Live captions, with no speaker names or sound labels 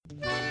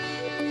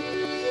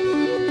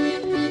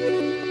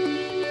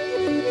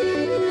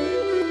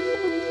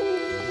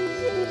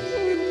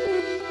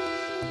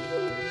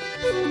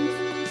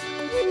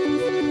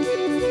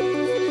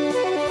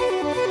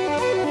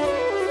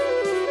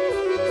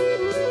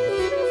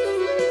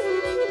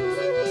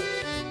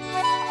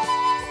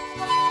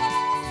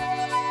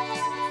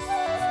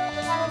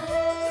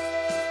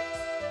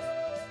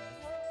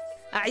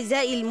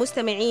أعزائي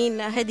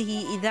المستمعين،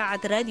 هذه إذاعة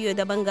راديو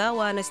دبنقا،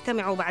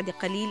 ونستمع بعد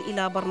قليل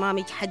إلى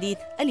برنامج حديث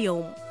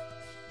اليوم.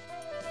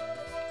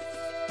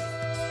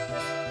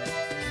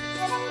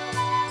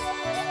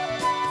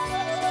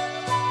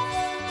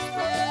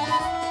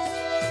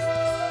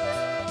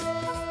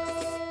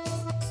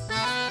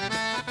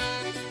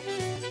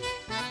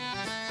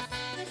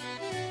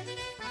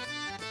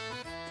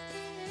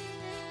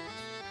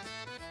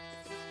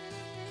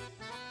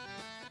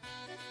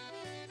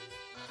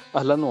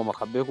 أهلا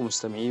ومرحبا بكم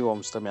مستمعي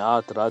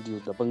ومستمعات راديو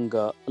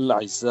دبنقا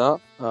الأعزاء.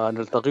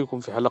 نلتقيكم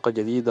في حلقة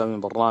جديدة من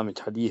برنامج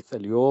حديث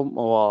اليوم،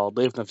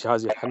 وضيفنا في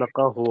هذه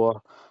الحلقة هو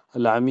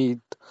العميد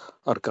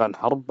أركان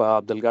حرب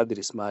عبدالقادر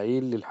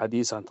اسماعيل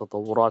للحديث عن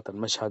تطورات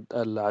المشهد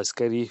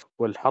العسكري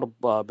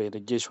والحرب بين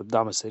الجيش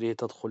والدعم السريع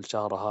تدخل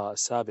شهرها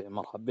السابع.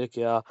 مرحبا بك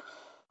يا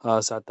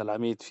سعادة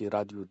العميد في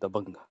راديو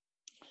دبنقا.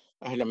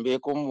 أهلا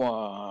بكم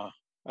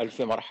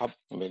وألف مرحب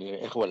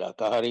بالإخوة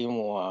الأكارم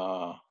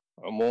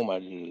وعموم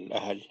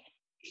الأهل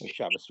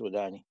والشعب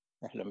السوداني.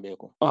 أهلا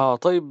بكم.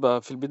 طيب،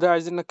 في البداية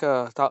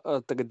عايزينك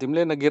تقدم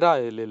لنا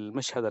قراية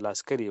للمشهد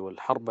العسكري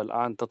والحرب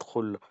الآن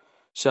تدخل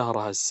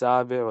شهرها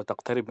السابع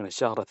وتقترب من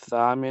الشهر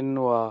الثامن،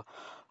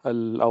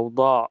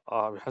 والأوضاع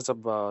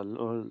بحسب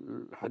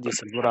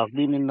الحديث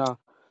المراقبين إنها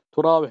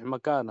تراوح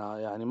مكانها،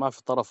 يعني ما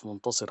في طرف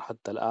منتصر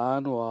حتى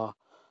الآن،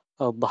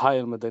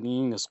 والضحايا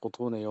المدنيين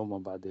يسقطون يوما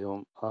بعد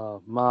يوم.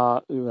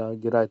 ما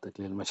قرايتك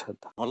للمشهد؟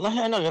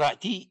 والله أنا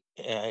قراءتي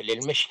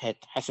للمشهد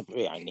حسب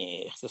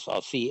يعني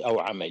اختصاصي أو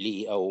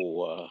عملي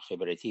أو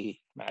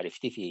خبرتي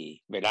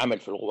معرفتي بالعمل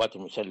في القوات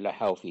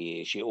المسلحة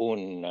وفي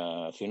شؤون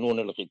فنون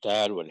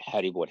القتال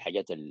والحرب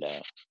والحاجات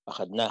اللي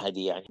أخذناها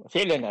دي. يعني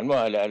فعلا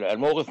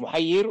الموقف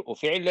محير،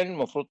 وفعلا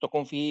المفروض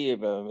تكون في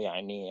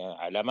يعني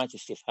علامات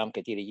استفهام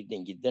كثيرة جدا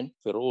جدا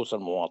في رؤوس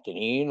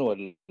المواطنين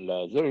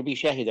والزول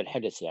بيشاهد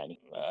الحدث. يعني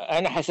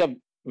أنا حسب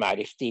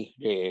معرفتي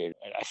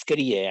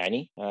العسكرية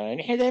يعني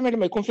نحن دائما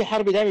لما يكون في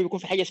حرب دائما بيكون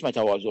في حاجة اسمها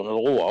توازن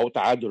القوة أو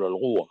تعادل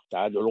القوة.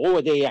 تعادل القوة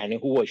ده يعني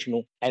هو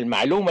شنو؟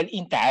 المعلومة اللي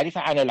أنت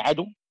عارفها عن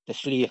العدو،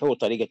 تسليحه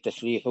وطريقة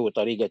تسليحه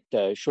وطريقة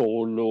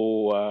شغله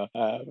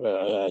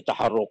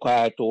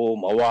وتحركاته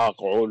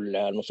مواقعه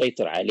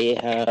المسيطر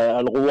عليها،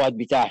 القوات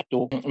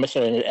بتاعته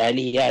مثلا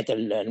الآليات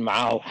اللي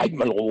معاه،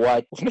 حجم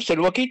القوات، وفي نفس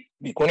الوقت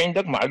بيكون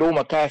عندك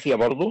معلومة كافية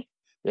برضو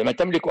لما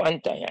تملكه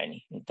أنت، يعني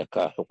أنت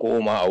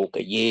كحكومة أو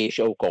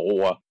كجيش أو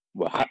كقوة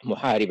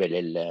محاربة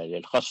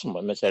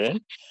للخصم مثلا،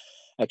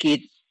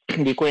 أكيد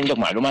بيكون عندك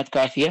معلومات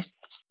كافية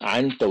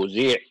عن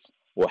توزيع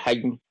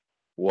وحجم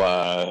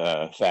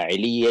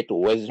وفاعلية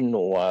ووزن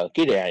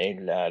وكده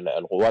يعني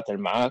القوات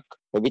اللي معاك.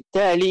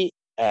 وبالتالي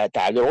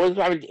تعادل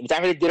القوة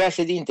بتعمل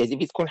الدراسة دي، انت دي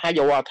بتكون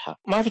حاجة واضحة.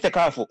 ما في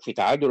تكافؤ في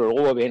تعادل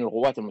القوة بين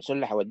القوات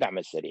المسلحة والدعم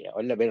السريع،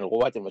 ولا بين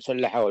القوات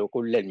المسلحة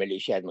وكل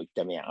الميليشيات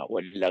مجتمعة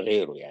ولا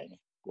غيره. يعني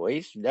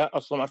كويس، ده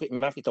اصلا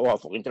ما في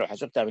توافق. انت لو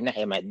حسبتها من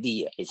ناحيه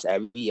ماديه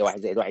حسابيه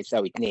 1 زائد 1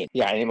 يساوي 2،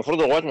 يعني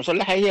المفروض القوات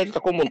المسلحه هي اللي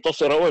تكون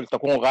منتصره واللي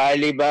تكون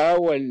غالبه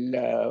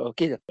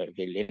وكده.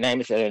 في النهايه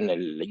مثلا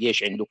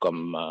الجيش عنده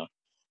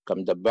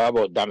كم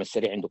دبابه، والدعم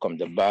السريع عنده كم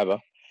دبابه.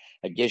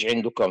 الجيش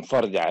عنده كم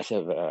فرد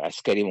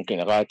عسكري ممكن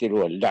يقاتل،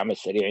 والدعم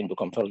السريع عنده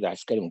كم فرد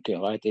عسكري ممكن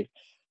يقاتل،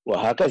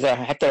 وهكذا.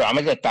 حتى لو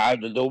عملنا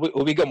التعادل ده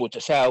وبقى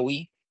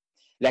متساوي،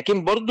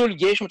 لكن برضه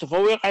الجيش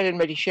متفوق على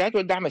الميليشيات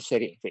والدعم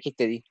السريع في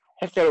الحته دي،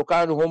 حتى لو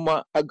كانوا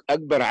هم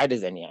اكبر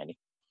عددا يعني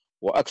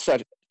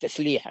واكثر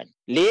تسليحا.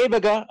 ليه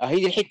بقى؟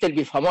 هي الحته اللي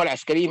بيفهموها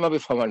العسكريين ما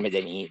بيفهموها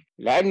المدنيين،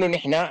 لانه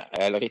نحن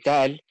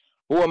القتال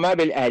هو ما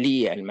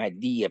بالآلية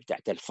المادية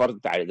بتاعت الفرد،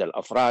 عدد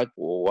الأفراد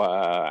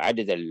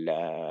وعدد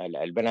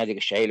البنادق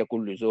الشايلة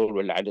كل زول،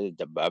 ولا عدد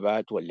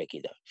الدبابات ولا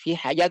كده. في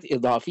حاجات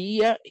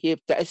إضافية هي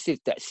بتأثر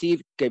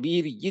تأثير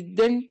كبير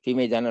جدا في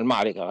ميدان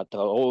المعركة،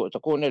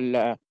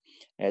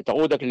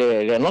 تقودك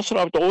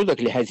لنصر أو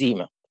تقودك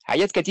لهزيمة.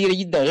 حاجات كثيرة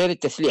جدا غير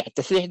التسليح.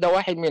 التسليح ده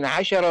واحد من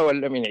 10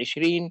 ولا من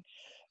 20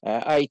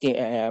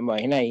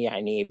 هنا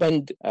يعني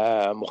بند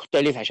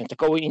مختلف عشان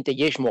تكون انت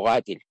جيش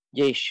مقاتل.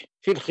 جيش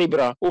في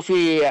الخبرة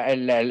وفي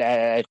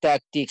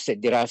التاكتيكس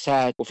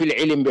الدراسات وفي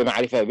العلم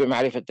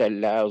بمعرفة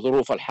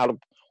ظروف الحرب،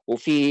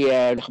 وفي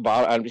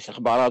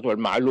الاستخبارات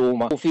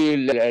والمعلومة، وفي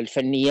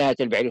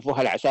الفنيات اللي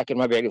بيعرفوها العساكر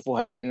ما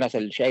بيعرفوها الناس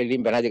اللي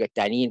شايلين بنادق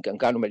التانيين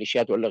كانوا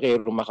ميليشيات ولا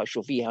غيرهم ما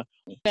خشوا فيها.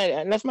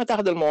 الناس ما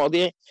تاخذ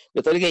المواضيع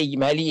بطريقة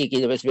إجمالية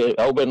كده بس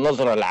أو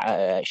بالنظرة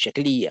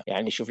الشكلية.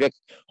 يعني شوف لك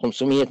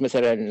 500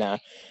 مثلا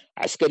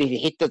عسكري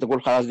في حتة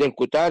تقول خلاص ديل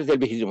كتار ديل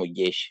بيهزموا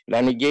الجيش،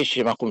 لأنه الجيش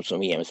ما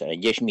 500 مثلا،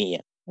 الجيش 100.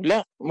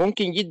 لا،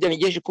 ممكن جدا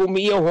الجيش يكون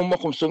 100 وهم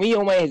 500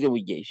 وما يهزموا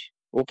الجيش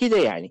وكده.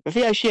 يعني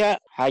ففي أشياء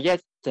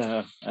حاجات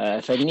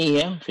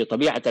فنية في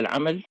طبيعة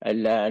العمل.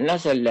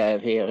 الناس اللي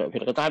في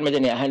القطاع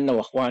المدني أهلنا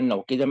وأخواننا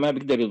وكده ما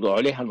بيقدروا يضعوا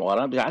عليها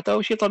المغامرات بتاعتها،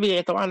 وشيء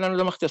طبيعي طبعا لأنه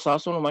ده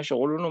اختصاصهم وما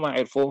شغلهم وما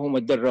عرفوه وما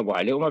تدربوا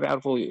عليه وما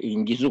بيعرفوا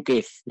ينجزوا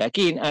كيف.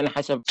 لكن أنا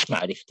حسب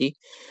معرفتي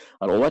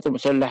القوات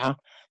المسلحة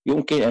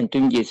يمكن أن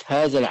تنجز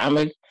هذا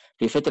العمل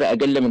في فترة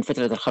أقل من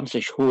فترة ال5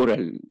 شهور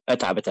اللي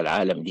أتعبت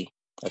العالم دي،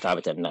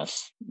 أتعبت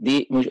الناس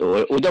دي.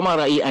 وده ما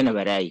رأيي أنا،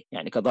 براي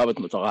يعني كضابط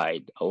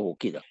متقاعد أو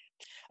كده.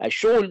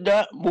 الشغل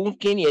ده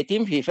ممكن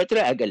يتم في فترة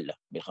أقل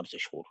من 5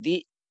 شهور.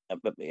 دي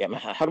يعني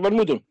حرب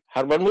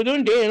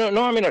المدن دي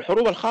نوع من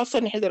الحروب الخاصة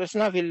اللي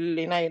درسناها في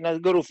الناس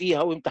قروا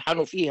فيها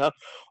وامتحنوا فيها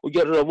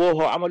وجربوها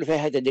وعملوا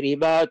فيها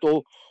تدريبات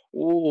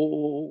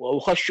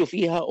وخشوا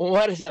فيها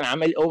وممارسة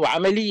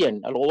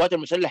وعمليا القوات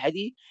المسلحة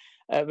دي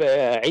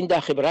عندها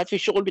خبرات في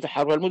الشغل بتاع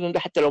حرب المدن ده،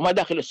 حتى لو ما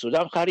داخل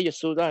السودان خارج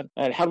السودان.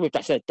 الحرب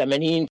بتاع سنة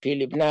 80 في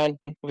لبنان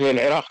وفي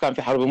العراق كان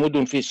في حرب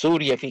مدن، في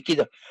سوريا في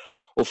كده،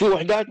 وفي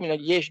وحدات من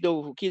الجيش ده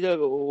وكده،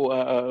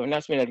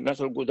 وناس من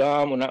الناس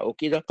القدام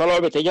وكده طلعوا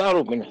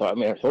بتجارب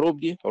من الحروب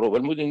دي، حروب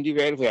المدن دي،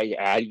 بيعرفوا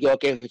يعالجوها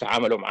كيف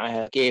يتعاملوا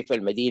معها، كيف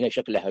المدينة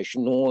شكلها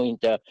شنو،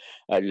 انت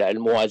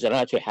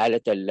الموازنات في حالة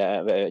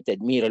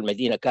تدمير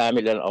المدينة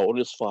كاملا او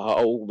نصفها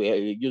او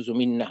جزء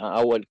منها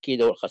او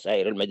كده،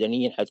 والخسائر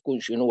المدنية حتكون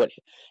شنو.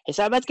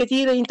 حسابات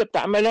كثيرة انت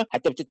بتعملها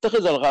حتى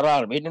بتتخذ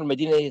القرار بأن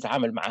المدينة دي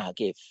تتعامل معها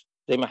كيف.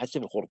 زي ما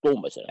حسب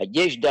الخرطوم مثلا،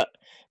 الجيش ده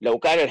لو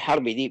كان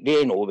الحرب دي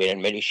بينه وبين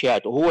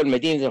الميليشيات، وهو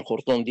المدينة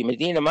الخرطوم دي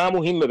مدينة ما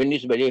مهمة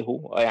بالنسبة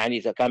له، يعني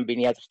إذا كان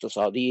بنيات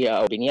اقتصادية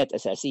أو بنيات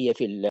أساسية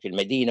في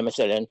المدينة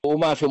مثلا،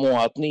 وما في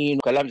مواطنين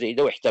وكلام زي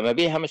ده، واحتمى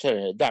بها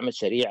مثلا الدعم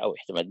السريع أو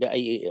احتمى بها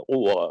أي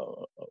قوة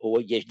هو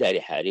الجيش داري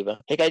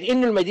يحاربها، حكاية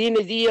إنه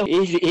المدينة دي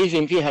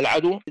يهزم فيها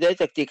العدو، ده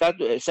تكتيكات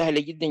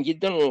سهلة جدا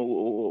جدا.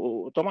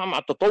 وطبعا مع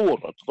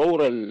التطور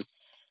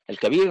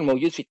الكبير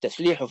الموجود في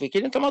التسليح وفي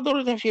كده، انت ما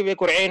ضروري تمشي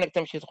بكر عينك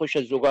تمشي تخش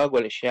الزقاق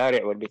ولا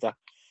الشارع والبتاع،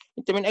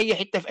 انت من اي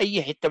حته في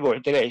اي حته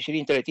بعد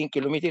 20 30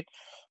 كيلومتر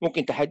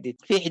ممكن تحدد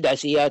في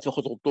احداثيات، في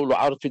خطوط طول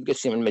وعرض،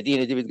 بتقسم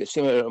المدينه دي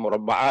بتقسمها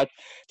مربعات،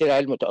 تلاقي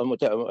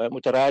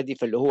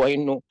المترادف اللي هو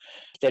انه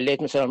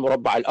احتليت مثلا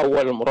المربع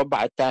الاول،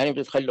 المربع الثاني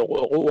بتخلي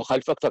قوه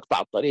خلفك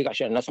تقطع الطريق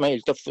عشان الناس ما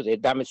يلتفوا زي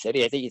الدعم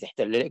السريع تيجي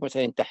تحتل لك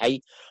مثلا انت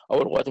حي،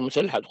 او القوات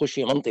المسلحه تخش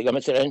في منطقه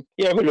مثلا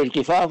يعملوا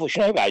التفاف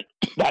وشنو،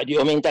 بعد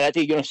يومين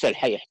ثلاثه يجوا نفس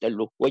الحي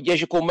يحتلوا،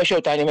 والجيش يكون مشى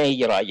وثاني ما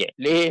يجي راجع.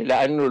 ليه؟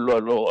 لانه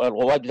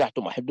القوات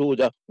بتاعته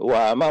محدوده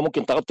وما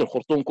ممكن تغطي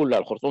الخرطوم كلها،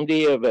 الخرطوم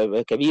دي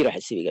كبيره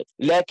حسي بقت.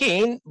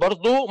 لكن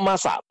برضو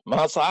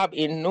ما صعب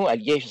انه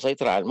الجيش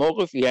يسيطر على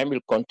الموقف، يعمل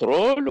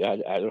كنترول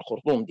على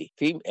الخرطوم دي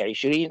في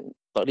 20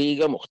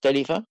 طريقه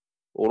مختلفه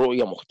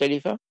ورؤيه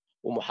مختلفه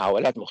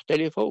ومحاولات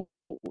مختلفه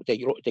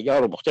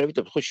وتجارب مختلفه، انت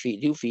بتخش في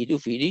دي وفي دي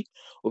وفي دي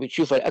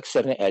وبتشوف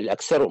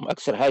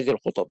اكثر هذه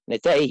الخطط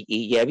نتائج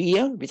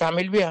ايجابيه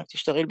بتعمل بها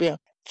تشتغل بها.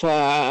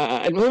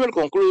 فالمهم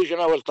الكونكلوجن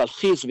او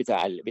التلخيص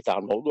بتاع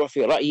الموضوع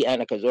في رايي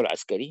انا كزول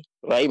عسكري،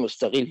 راي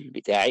مستغل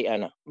بتاعي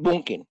انا،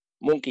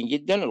 ممكن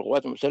جدا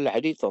القوات المسلحه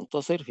دي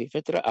تنتصر في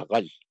فتره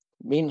اقل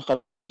من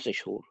 5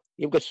 شهور.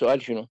 يبقى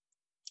السؤال شنو؟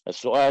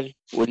 السؤال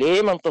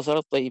وليه ما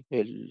انتصرت طيب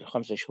في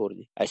ال5 شهور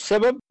دي؟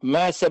 السبب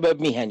ما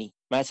سبب مهني،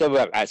 ما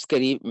سبب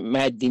عسكري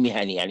مادي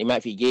مهني، يعني ما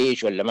في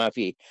جيش ولا ما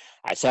في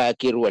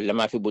عساكر ولا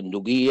ما في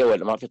بندقية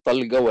ولا ما في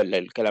طلقة ولا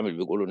الكلام اللي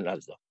بيقولوا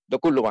الناس ده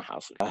كله ما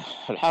حاصل.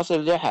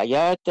 الحاصل ده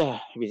حاجات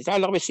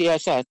بتتعلق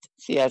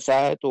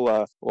بالسياسات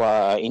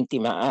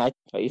وانتماءات،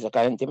 إذا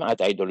كان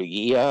انتماءات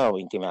أيديولوجية أو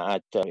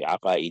انتماءات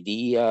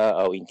عقائدية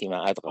أو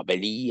انتماءات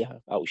قبلية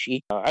أو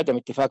شيء، عدم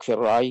اتفاق في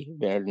الرأي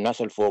بين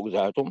الناس الفوق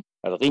ذاتهم،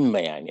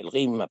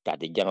 الغمة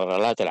بتاعت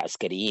الجنرالات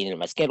العسكريين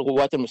الماسكين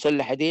القوات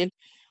المسلحة ديل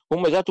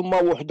هم ذاتهم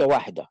ما وحدة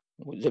واحدة،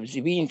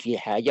 مذبذبين في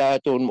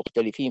حاجات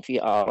مختلفين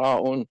في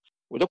آراء،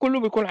 وده كله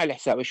بيكون على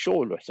حساب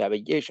الشغل وحساب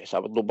الجيش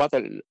وحساب الضباط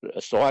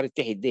الصغار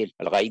التحت ديل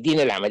القايدين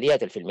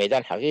العمليات اللي في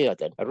الميدان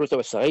حقيقة، الرتب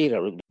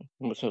الصغيرة،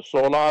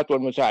 الصولات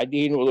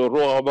والمساعدين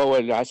والرغبة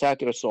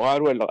والعساكر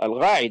الصغار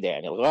والقاعدة،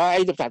 يعني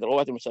القاعدة بتاعت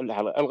القوات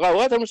المسلحة.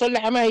 القوات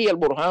المسلحة ما هي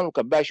البرهان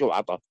وكباشة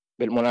وعطا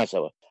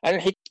بالمناسبة. أنا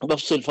الحين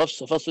بفصل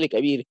فصل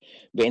كبير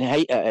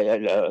بين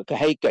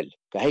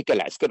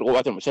كهيكل عسكري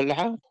القوات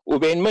المسلحة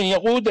وبين من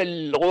يقود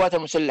القوات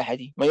المسلحة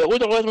دي. من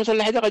يقود القوات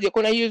المسلحة دي قد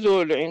يكون أي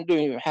زول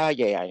عنده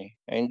حاجة، يعني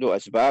عنده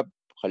أسباب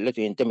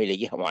خلته ينتمي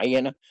لجهة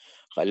معينة،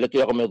 خلته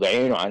يغمض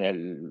عينه عن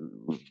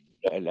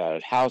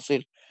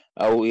الحاصل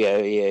أو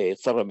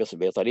يتصرف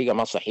بطريقة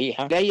ما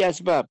صحيحة لأي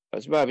أسباب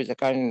إذا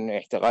كان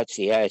اعتقاد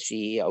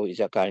سياسي أو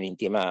إذا كان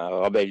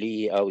انتماء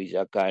قبلي أو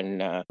إذا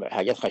كان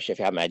حاجات خش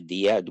فيها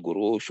ماديات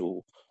قروش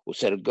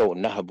وسرقة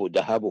ونهب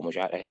وذهب ومش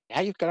عارف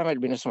هاي الكلام اللي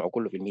بنسمعه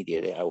كله في الميديا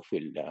ده أو في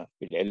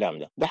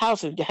الإعلام ده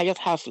حاصل، دي حاجات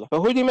حاصلة.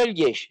 فهو دي ما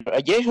الجيش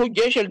هو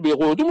الجيش اللي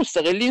بيقودوا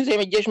مستغلين زي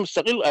ما الجيش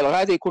مستغل،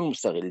 هذا يكون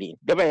مستغلين،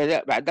 ده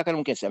بعد ذاك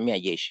ممكن نسميها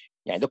جيش،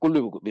 يعني ده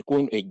كله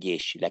بيكون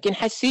الجيش. لكن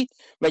حسي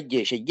ما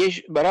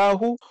الجيش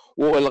براه،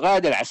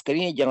 والقادة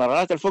العسكريين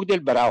الجنرالات الفوق ديل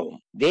براهم،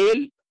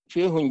 ديل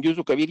فيهم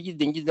جزء كبير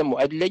جدا جدا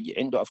مؤدلج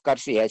عنده أفكار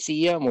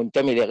سياسية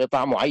منتمي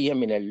لقطاع معين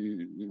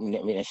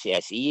من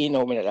السياسيين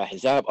أو من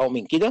الأحزاب أو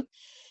من كده،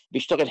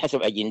 بيشتغل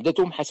حسب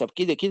أجندتهم حسب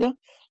كده.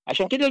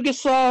 عشان كده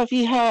القصة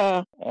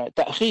فيها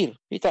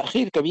في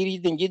تأخير كبير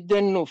جدا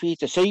جدا وفي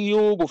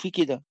تسيب وفي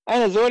كده.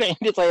 أنا زول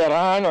عندي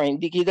طيران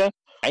وعندي كده،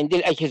 عندي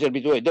الأجهزة اللي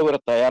بتدور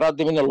الطيارات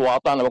دي من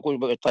الواطن، أنا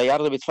بقول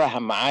الطيار ده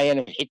بيتفاهم معايا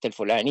أنا في الحتة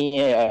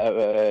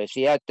الفلانية،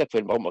 سيادتك في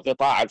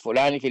القطاع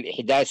الفلاني، في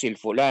الإحداث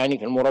الفلاني،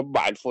 في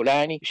المربع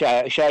الفلاني،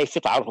 شايف في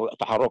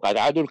تحركات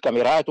عدو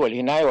الكاميرات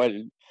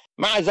والهناية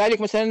مع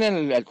ذلك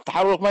مثلا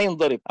التحرك ما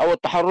ينضرب أو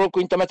التحرك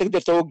وأنت ما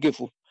تقدر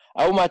توقفه،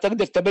 أو ما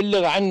تقدر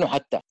تبلغ عنه.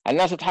 حتى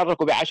الناس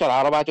اتحركوا ب10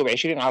 عربات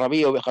وب20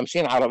 عربية وب50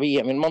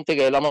 عربية من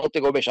منطقة إلى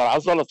منطقة وبشرع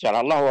الزلط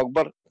شرع الله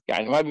أكبر،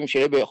 يعني ما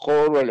بيمشي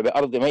بخور ولا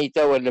بأرض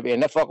ميتة ولا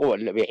بنفق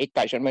ولا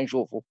بحتة عشان ما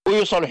نشوفه،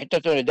 ويوصلوا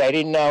حتتهم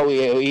دايريننا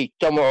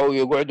ويجتمعوا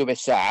ويقعدوا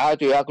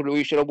بالساعات ويأكلوا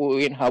ويشربوا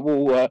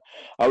وينهبوا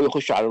أو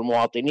يخشوا على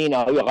المواطنين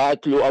أو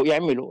يقاتلوا أو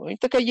يعملوا.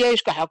 أنت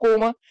كجيش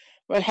كحكومة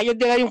الحاجات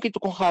دي لا يمكن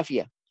تكون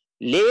خافية.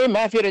 ليه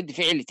ما في رد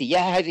فعل تجاه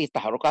هذه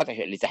التحركات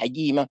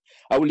لتحجيمها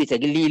أو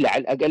لتقليل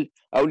على الأقل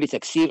أو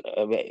لتكسير؟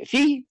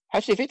 في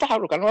حسي في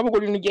تحرك. أنا ما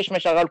بقول إن الجيش ما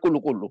شغال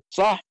كله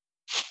صح،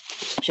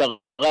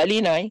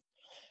 شغالين هاي،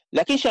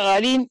 لكن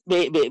شغالين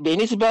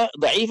بنسبة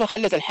ضعيفة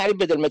خلت الحرب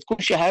بدل ما تكون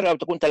شهر أو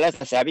تكون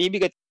 3 أسابيع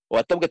بقت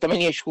وتبقى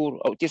 8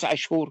 شهور أو 9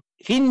 شهور.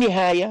 في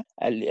النهاية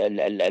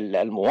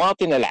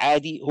المواطن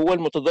العادي هو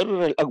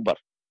المتضرر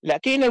الأكبر،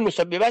 لكن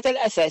المسببات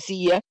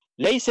الأساسية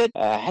ليست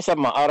حسب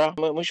ما أرى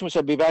مش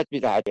مسببات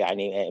بتاعت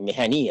يعني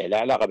مهنية لا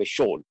علاقة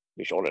بالشغل،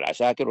 بشغل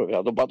العساكر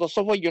وضباط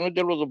الصف والجنود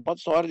وضباط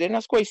الصوار. دي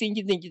ناس كويسين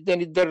جدا جدا،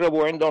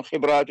 يتدربوا وعندهم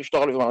خبرات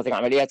واشتغلوا في مناطق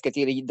عمليات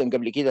كثيرة جدا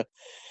قبل كده،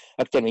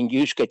 أكثر من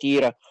جيوش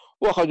كثيرة،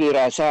 واخذوا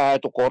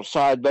دراسات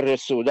وكورسات برا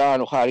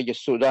السودان وخارج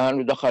السودان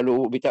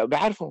ودخلوا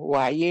بعرفوا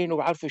واعيين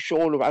وبعرفوا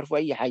الشغل وبعرفوا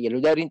اي حاجه. لو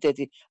داري انت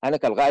انا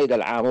كالقائد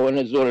العام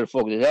وانا الزول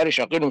الفوق ده داري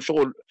شغلهم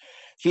شغل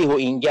فيه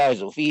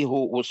انجاز وفيه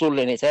وصول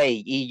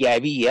لنتائج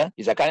ايجابيه،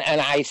 اذا كان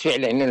انا عايز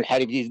فعلا ان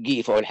الحرب دي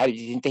تقيف او الحرب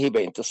دي تنتهي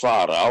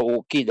بانتصار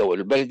او كده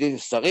والبلد دي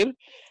تستغل،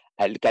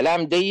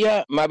 الكلام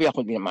ده ما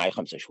بياخذ معي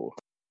 5 شهور.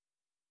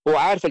 هو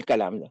عارف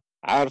الكلام ده،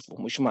 عارفه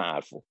مش ما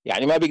عارفه.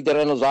 يعني ما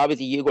بيقدر انا ضابط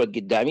يجي يقعد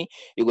قدامي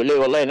يقول لي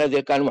والله الناس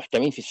كانوا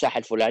محتمين في الساحه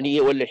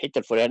الفلانيه ولا الحته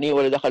الفلانيه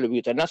ولا دخلوا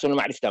بيوت الناس وانا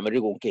ما عرفت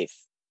امرقهم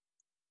كيف،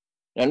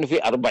 لانه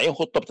في 40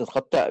 خطه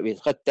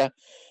بتتخطى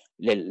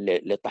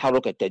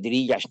للتحرك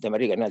التدريجي عشان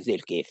تمرق الناس زي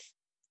الكيف،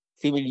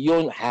 في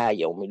مليون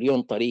حاجه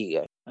ومليون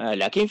طريقه.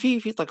 لكن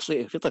في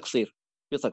تقصير